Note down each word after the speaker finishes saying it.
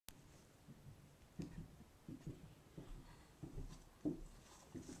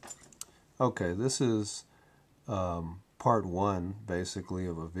Okay, this is part one, basically,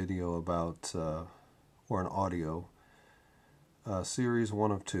 of a video about, or an audio, series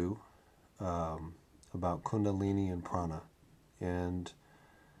one of two, about Kundalini and Prana. And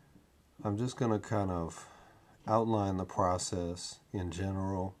I'm just going to kind of outline the process in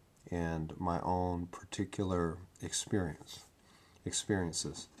general and my own particular experiences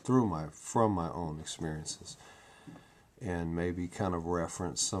from my own experiences, and maybe kind of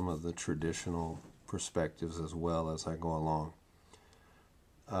reference some of the traditional perspectives as well as I go along.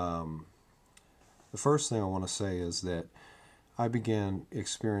 The first thing I want to say is that I began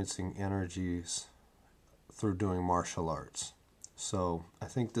experiencing energies through doing martial arts. So I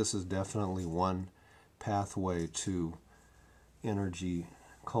think this is definitely one pathway to energy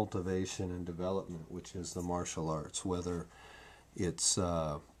cultivation and development, which is the martial arts, whether it's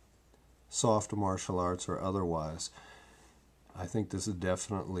soft martial arts or otherwise. I think this is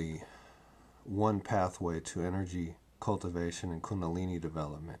definitely one pathway to energy cultivation and Kundalini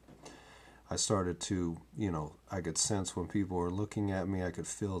development. I started to, I could sense when people were looking at me, I could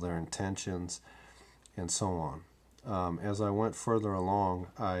feel their intentions, and so on. As I went further along,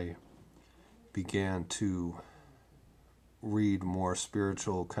 I began to read more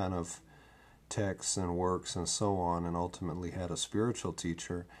spiritual kind of texts and works and so on, and ultimately had a spiritual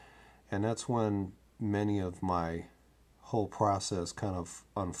teacher. And that's when many of my whole process kind of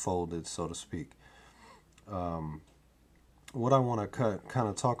unfolded, so to speak. What I want to kind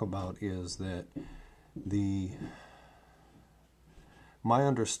of talk about is that my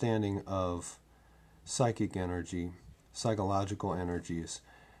understanding of psychic energy, psychological energies,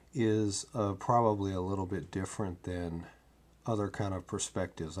 is probably a little bit different than other kind of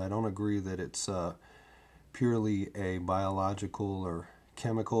perspectives. I don't agree that it's purely a biological or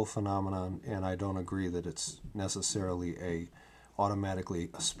chemical phenomenon, and I don't agree that it's necessarily automatically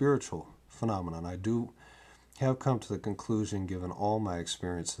a spiritual phenomenon. I do have come to the conclusion, given all my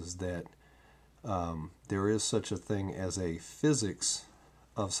experiences, that there is such a thing as a physics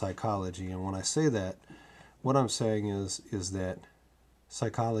of psychology. And when I say that, what I'm saying is that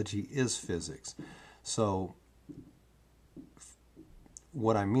psychology is physics. So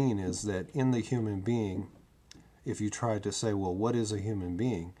what I mean is that in the human being, if you try to say, well, what is a human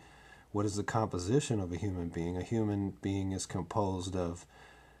being? What is the composition of a human being? A human being is composed of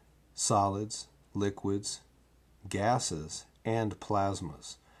solids, liquids, gases, and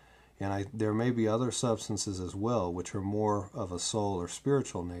plasmas. And there may be other substances as well, which are more of a soul or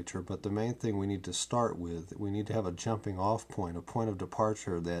spiritual nature, but the main thing we need to start with, we need to have a jumping off point, a point of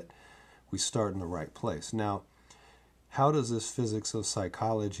departure that we start in the right place. Now, how does this physics of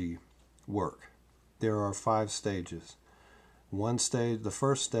psychology work? There are 5 stages. The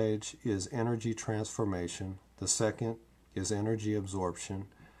first stage is energy transformation. The second is energy absorption.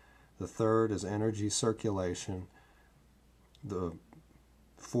 The third is energy circulation. The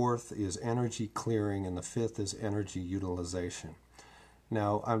fourth is energy clearing, and the fifth is energy utilization.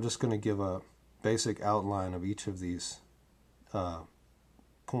 Now, I'm just going to give a basic outline of each of these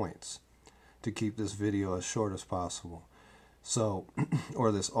points to keep this video as short as possible. So,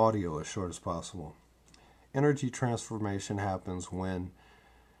 or this audio as short as possible. Energy transformation happens when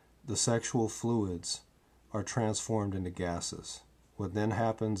the sexual fluids are transformed into gases. What then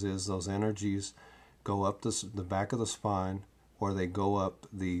happens is those energies go up the back of the spine, or they go up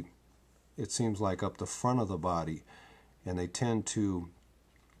it seems like up the front of the body, and they tend to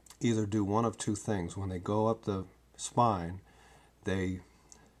either do one of two things. When they go up the spine, they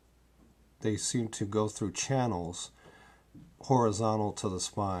seem to go through channels horizontal to the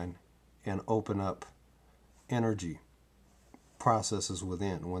spine and open up energy processes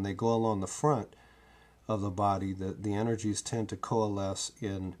within. When they go along the front of the body, the energies tend to coalesce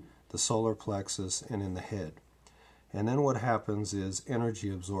in the solar plexus and in the head. And then what happens is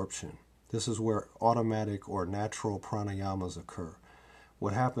energy absorption. This is where automatic or natural pranayamas occur.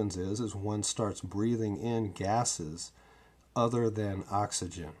 What happens is one starts breathing in gases other than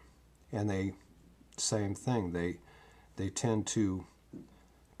oxygen. And same thing, they tend to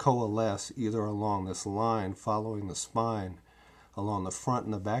coalesce either along this line following the spine, along the front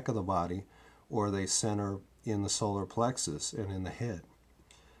and the back of the body, or they center in the solar plexus and in the head.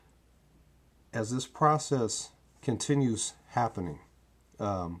 As this process continues happening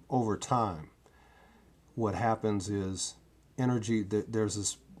over time, what happens is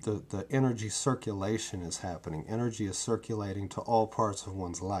the energy circulation is happening. Energy is circulating to all parts of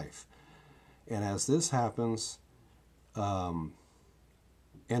one's life. And as this happens,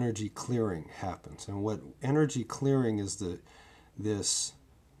 energy clearing happens. And what energy clearing is the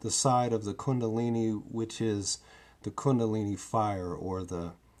side of the Kundalini, which is the Kundalini fire, or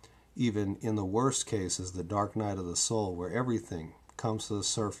the even in the worst cases, the dark night of the soul, where everything comes to the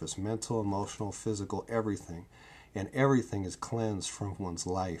surface, mental, emotional, physical, everything. And everything is cleansed from one's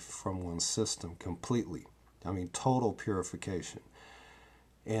life, from one's system completely. I mean, total purification.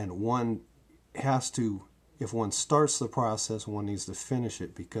 And one has to, if one starts the process, one needs to finish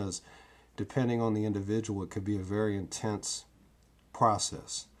it, because depending on the individual, it could be a very intense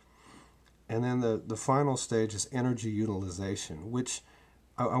process. And then the final stage is energy utilization, which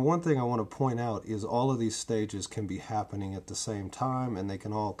one thing I want to point out is all of these stages can be happening at the same time, and they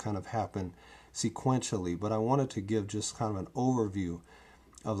can all kind of happen sequentially. But I wanted to give just kind of an overview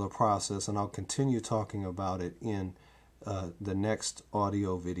of the process, and I'll continue talking about it in the next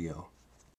audio video.